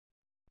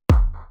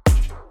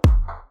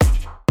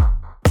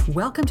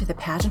Welcome to the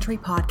Pageantry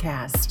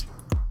Podcast.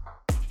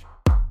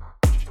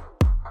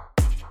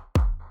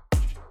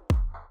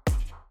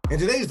 And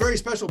today's very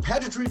special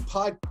Pageantry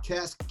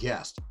Podcast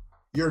guest,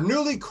 your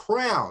newly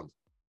crowned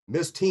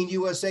Miss Teen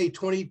USA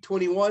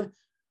 2021,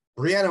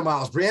 Breanna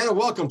Myles. Breanna,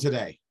 welcome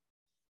today.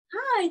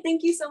 Hi,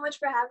 thank you so much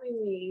for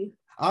having me.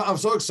 I'm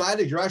so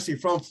excited. You're actually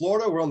from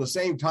Florida. We're on the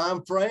same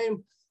time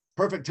frame.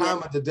 Perfect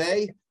time of the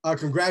day.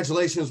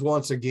 Congratulations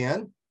once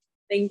again.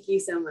 Thank you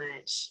so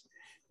much.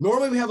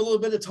 Normally, we have a little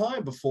bit of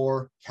time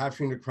before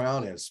capturing the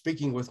crown and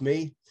speaking with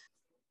me.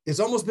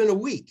 It's almost been a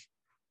week.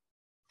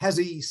 Has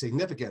the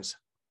significance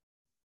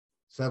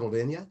settled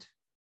in yet?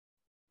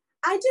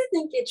 I do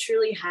think it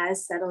truly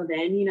has settled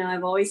in. You know,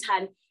 I've always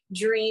had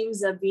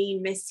dreams of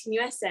being Miss Teen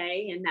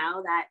USA, and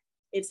now that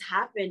it's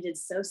happened,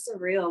 it's so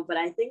surreal. But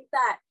I think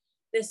that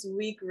this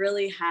week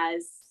really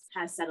has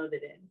settled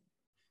it in.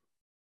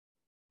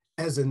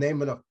 As the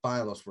name of the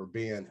finalists were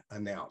being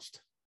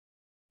announced,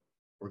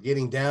 we're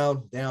getting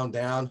down.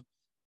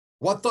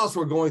 What thoughts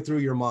were going through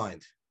your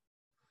mind?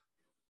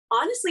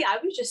 Honestly, I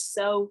was just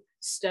so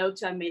stoked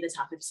to have made the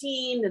top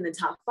 15 and the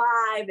top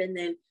 5. And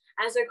then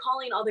as they're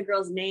calling all the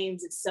girls'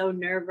 names, it's so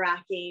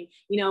nerve-wracking,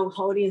 you know,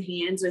 holding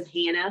hands with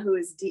Hannah, who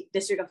is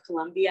District of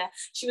Columbia.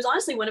 She was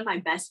honestly one of my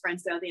best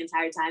friends throughout the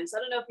entire time. So I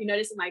don't know if you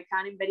noticed in my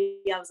crowning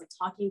video, I was like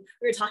we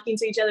were talking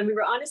to each other, and we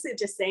were honestly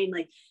just saying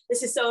like,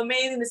 this is so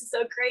amazing, this is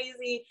so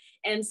crazy.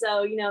 And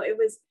so, you know, it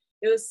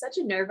was such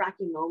a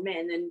nerve-wracking moment.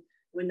 And then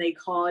when they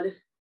called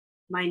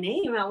my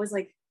name, I was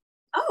like,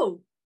 oh,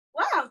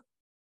 wow,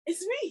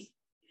 it's me.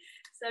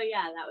 So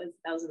yeah,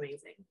 that was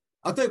amazing.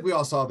 I think we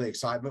all saw the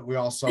excitement. We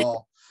all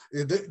saw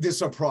the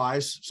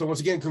surprise. So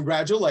once again,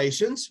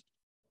 congratulations.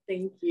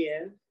 Thank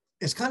you.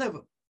 It's kind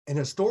of an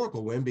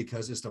historical win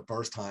because it's the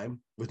first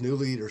time with new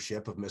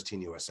leadership of Miss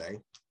Teen USA.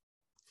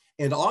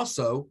 And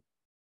also,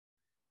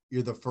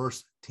 you're the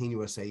first Teen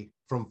USA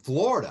from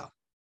Florida.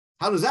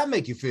 How does that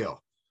make you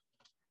feel?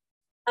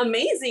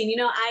 Amazing. You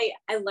know,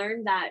 I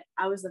learned that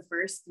I was the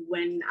first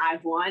when I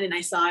won, and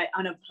I saw it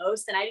on a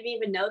post, and I didn't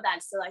even know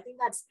that. So I think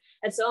that's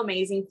so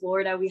amazing.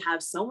 Florida, we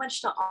have so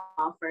much to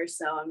offer.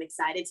 So I'm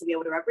excited to be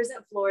able to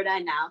represent Florida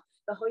and now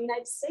the whole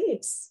United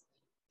States.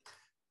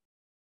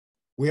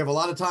 We have a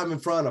lot of time in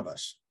front of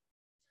us.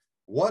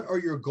 What are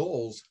your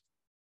goals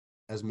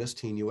as Miss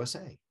Teen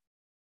USA?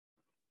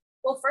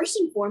 Well, first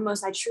and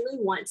foremost, I truly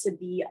want to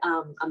be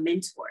a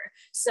mentor.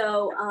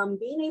 So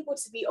being able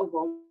to be a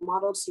role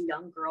model to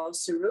young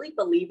girls to really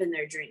believe in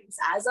their dreams.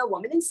 As a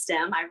woman in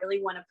STEM, I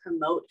really want to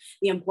promote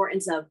the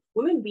importance of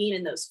women being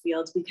in those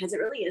fields because it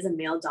really is a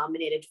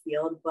male-dominated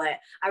field.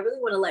 But I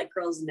really want to let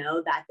girls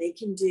know that they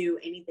can do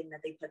anything that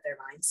they put their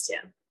minds to.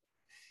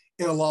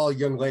 And a lot of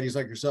young ladies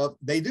like yourself,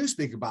 they do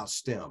speak about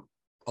STEM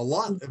a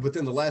lot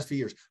within the last few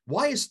years.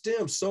 Why is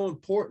STEM so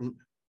important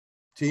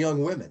to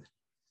young women?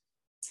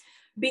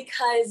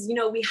 Because, you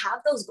know, we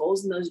have those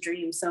goals and those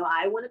dreams. So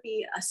I want to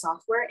be a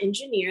software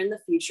engineer in the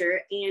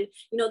future. And,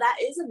 you know, that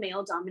is a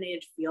male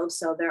dominated field.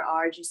 So there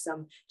are just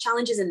some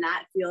challenges in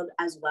that field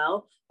as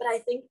well. But I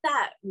think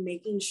that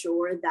making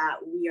sure that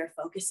we are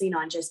focusing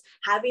on just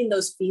having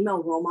those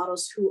female role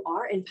models who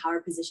are in power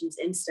positions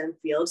in STEM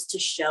fields to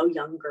show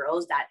young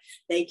girls that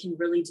they can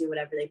really do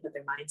whatever they put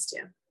their minds to.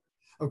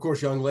 Of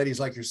course, young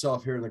ladies like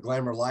yourself here in the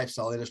glamour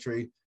lifestyle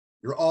industry,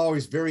 you're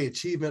always very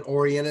achievement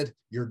oriented.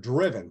 You're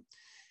driven.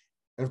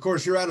 And of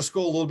course, you're out of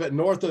school a little bit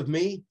north of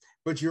me,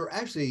 but you're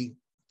actually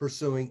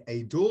pursuing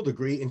a dual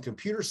degree in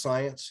computer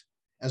science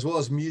as well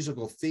as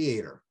musical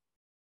theater.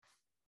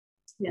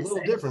 Yes, a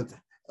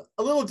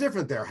little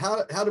different there.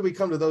 How do we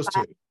come to those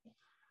two?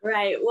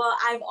 Right. Well,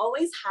 I've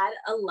always had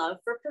a love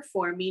for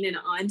performing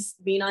and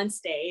being on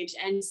stage.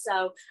 And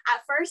so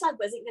at first I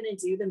wasn't going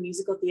to do the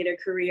musical theater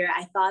career.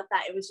 I thought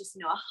that it was just,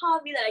 you know, a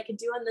hobby that I could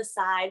do on the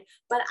side,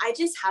 but I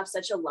just have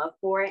such a love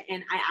for it.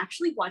 And I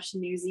actually watched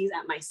Newsies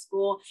at my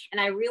school, and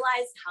I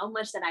realized how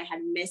much that I had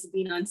missed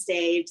being on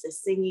stage, the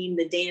singing,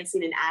 the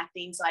dancing and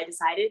acting. So I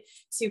decided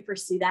to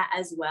pursue that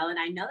as well. And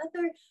I know that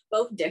they're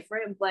both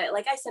different, but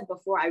like I said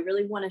before, I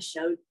really want to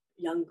show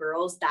young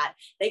girls that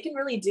they can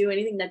really do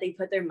anything that they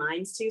put their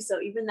minds to.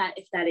 So even that,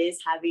 if that is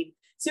having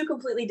two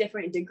completely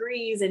different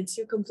degrees and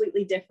two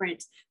completely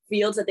different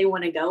fields that they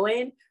want to go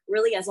in,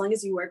 really, as long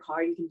as you work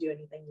hard, you can do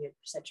anything you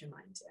set your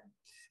mind to.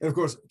 And of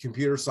course,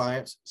 computer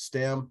science,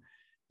 STEM,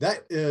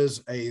 that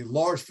is a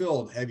large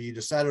field. Have you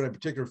decided on a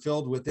particular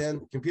field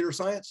within computer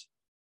science?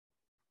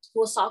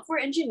 Well, software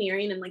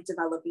engineering and like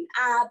developing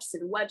apps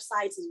and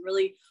websites is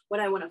really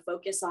what I want to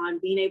focus on,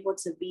 being able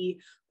to be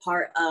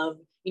part of,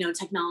 you know,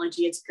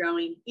 technology. It's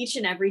growing each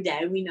and every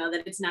day. We know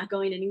that it's not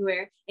going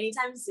anywhere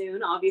anytime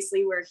soon.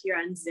 Obviously, we're here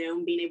on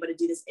Zoom being able to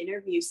do this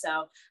interview.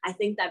 So I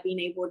think that being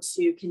able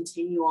to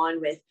continue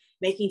on with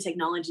making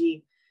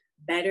technology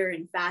better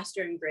and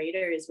faster and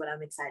greater is what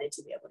I'm excited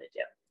to be able to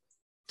do.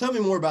 Tell me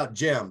more about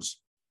GEMS.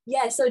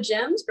 Yeah, so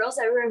GEMS, Girls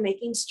Everywhere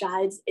Making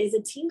Strides, is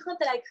a teen club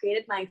that I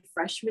created my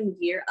freshman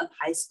year of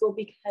high school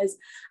because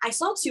I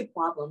saw two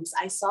problems.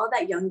 I saw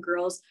that young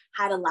girls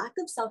had a lack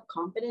of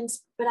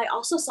self-confidence, but I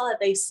also saw that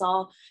they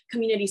saw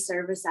community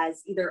service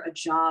as either a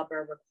job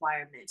or a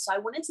requirement. So I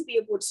wanted to be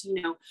able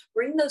to,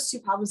 bring those two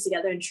problems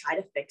together and try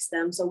to fix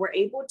them. So we're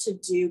able to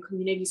do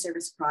community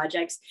service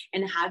projects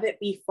and have it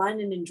be fun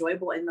and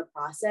enjoyable in the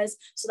process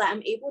so that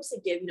I'm able to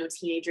give,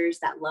 teenagers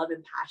that love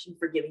and passion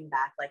for giving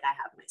back like I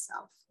have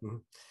myself. Mm-hmm.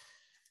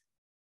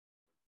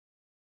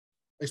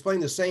 Explain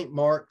the St.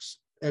 Mark's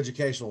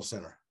Educational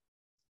Center.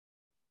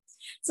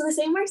 So the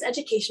St. Mark's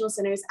Educational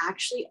Center is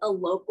actually a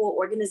local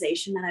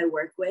organization that I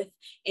work with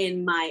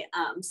in my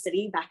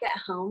city back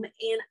at home.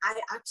 And I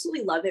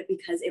absolutely love it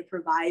because it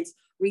provides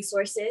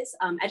resources,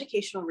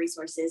 educational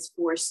resources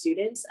for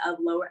students of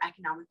lower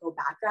economical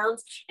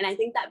backgrounds. And I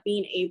think that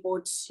being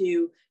able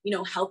to,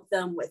 help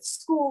them with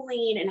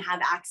schooling and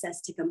have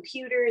access to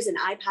computers and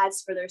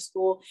iPads for their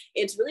school,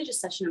 it's really just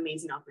such an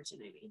amazing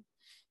opportunity.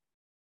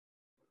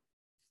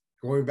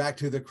 Going back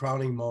to the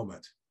crowning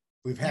moment,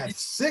 we've had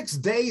 6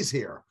 days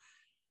here.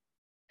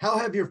 How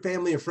have your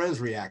family and friends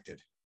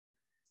reacted?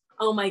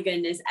 Oh my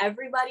goodness.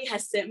 Everybody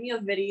has sent me a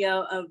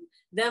video of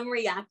them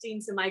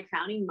reacting to my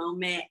crowning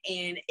moment.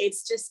 And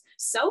it's just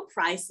so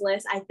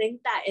priceless. I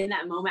think that in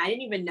that moment, I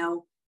didn't even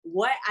know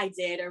what I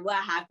did or what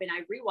happened.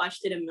 I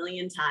rewatched it a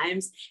million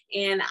times.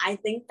 And I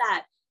think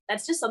that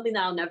that's just something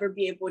that I'll never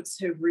be able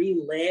to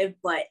relive,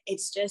 but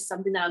it's just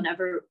something that I'll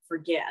never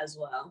forget as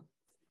well.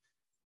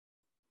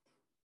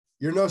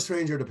 You're no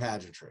stranger to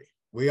pageantry.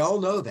 We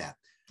all know that.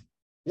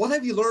 What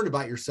have you learned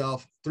about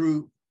yourself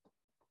through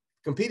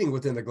competing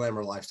within the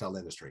glamour lifestyle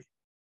industry?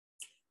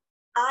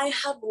 I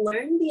have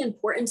learned the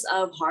importance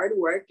of hard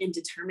work and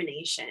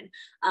determination.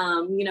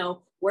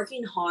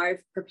 Working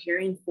hard,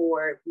 preparing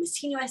for Miss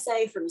Teen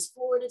USA, for Miss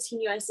Florida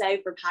Teen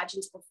USA, for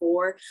pageants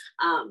before,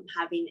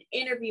 having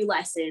interview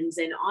lessons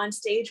and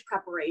on-stage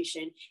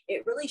preparation.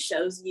 It really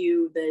shows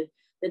you the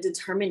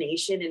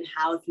determination and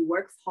how if you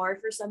work hard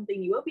for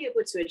something, you will be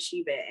able to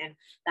achieve it. And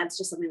that's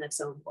just something that's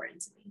so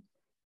important to me.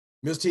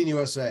 Miss Teen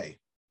USA,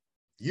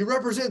 you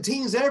represent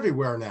teens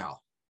everywhere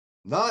now,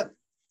 not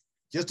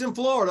just in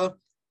Florida,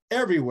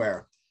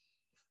 everywhere.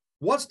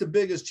 What's the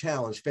biggest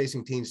challenge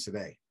facing teens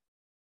today?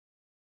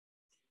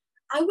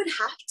 I would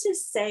have to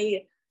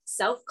say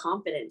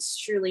self-confidence,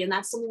 truly. And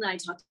that's something that I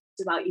talked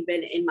about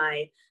even in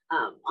my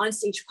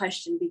on-stage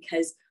question,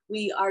 because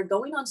we are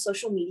going on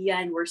social media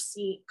and we're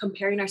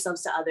comparing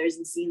ourselves to others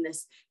and seeing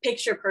this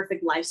picture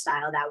perfect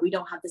lifestyle that we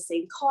don't have the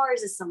same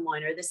cars as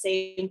someone or the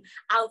same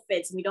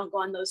outfits and we don't go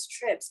on those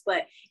trips.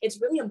 But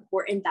it's really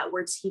important that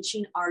we're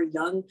teaching our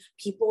young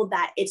people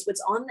that it's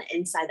what's on the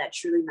inside that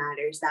truly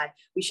matters, that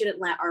we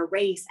shouldn't let our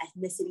race,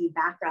 ethnicity,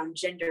 background,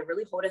 gender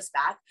really hold us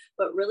back,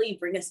 but really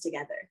bring us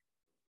together.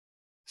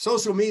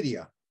 Social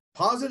media,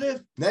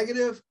 positive,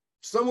 negative,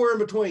 somewhere in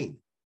between.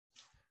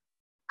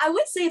 I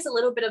would say it's a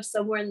little bit of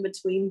somewhere in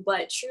between,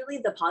 but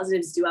truly the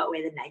positives do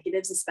outweigh the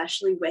negatives,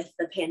 especially with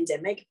the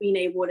pandemic, being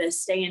able to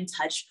stay in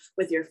touch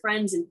with your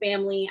friends and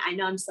family. I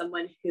know I'm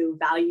someone who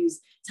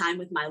values time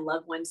with my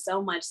loved ones so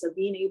much. So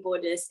being able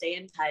to stay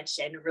in touch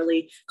and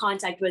really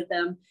contact with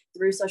them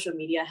through social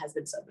media has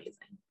been so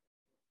amazing.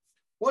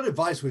 What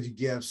advice would you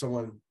give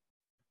someone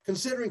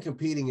considering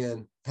competing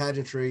in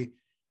pageantry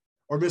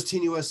or Miss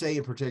Teen USA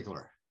in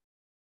particular?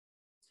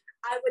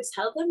 I would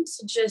tell them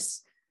to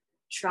just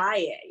try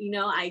it.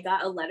 I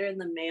got a letter in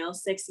the mail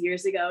 6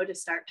 years ago to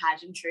start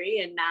pageantry,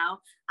 and now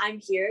I'm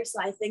here.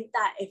 So I think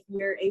that if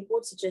you're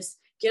able to just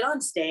get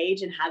on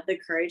stage and have the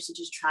courage to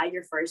just try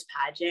your first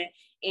pageant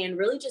and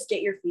really just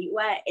get your feet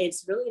wet,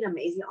 it's really an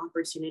amazing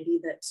opportunity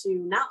that to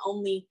not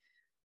only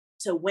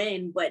to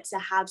win, but to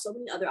have so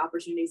many other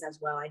opportunities as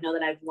well. I know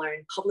that I've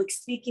learned public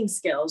speaking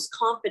skills,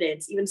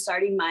 confidence, even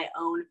starting my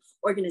own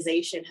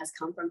organization has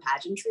come from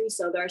pageantry.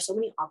 So there are so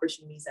many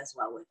opportunities as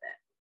well with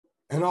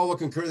it. And I will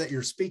concur that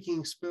your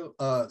speaking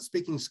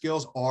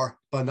skills are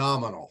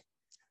phenomenal.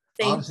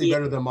 Thank Obviously you.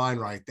 Better than mine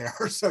right there.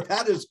 So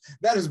that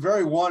is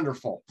very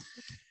wonderful.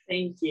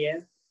 Thank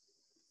you.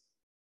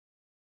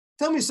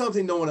 Tell me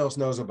something no one else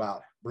knows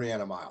about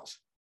Breanna Myles.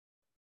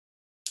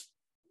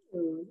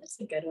 Ooh, that's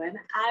a good one.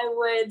 I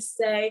would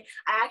say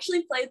I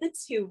actually played the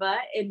tuba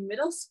in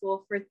middle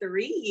school for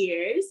 3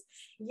 years.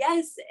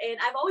 Yes, and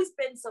I've always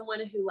been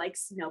someone who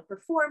likes,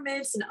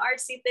 performance and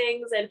artsy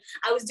things. And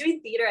I was doing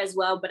theater as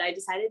well, but I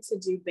decided to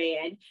do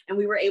band, and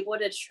we were able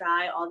to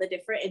try all the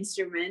different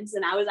instruments.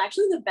 And I was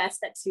actually the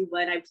best at tuba,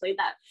 and I played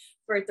that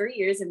for 3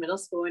 years in middle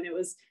school, and it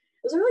was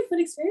a really fun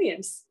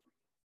experience.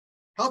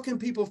 How can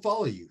people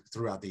follow you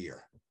throughout the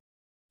year?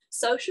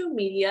 Social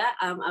media,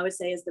 I would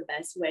say, is the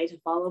best way to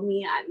follow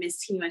me at Miss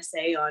Teen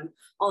USA on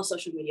all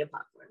social media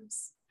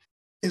platforms.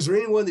 Is there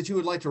anyone that you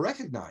would like to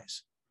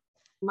recognize?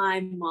 My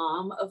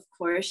mom, of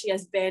course. She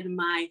has been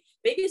my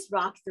biggest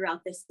rock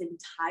throughout this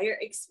entire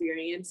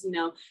experience.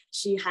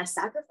 She has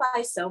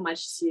sacrificed so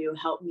much to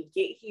help me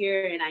get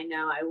here, and I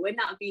know I would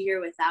not be here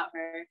without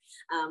her.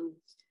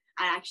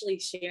 I actually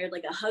shared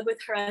like a hug with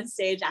her on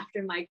stage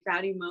after my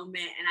crowning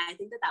moment, and I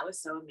think that was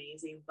so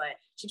amazing, but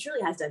she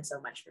truly has done so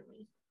much for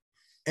me.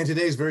 And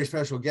today's very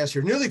special guest,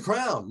 your newly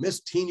crowned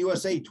Miss Teen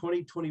USA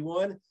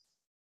 2021,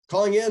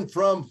 calling in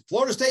from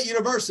Florida State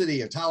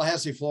University in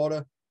Tallahassee,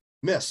 Florida,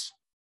 Miss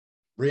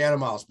Breanna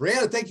Myles.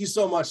 Breanna, thank you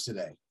so much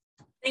today.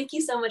 Thank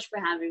you so much for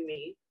having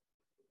me.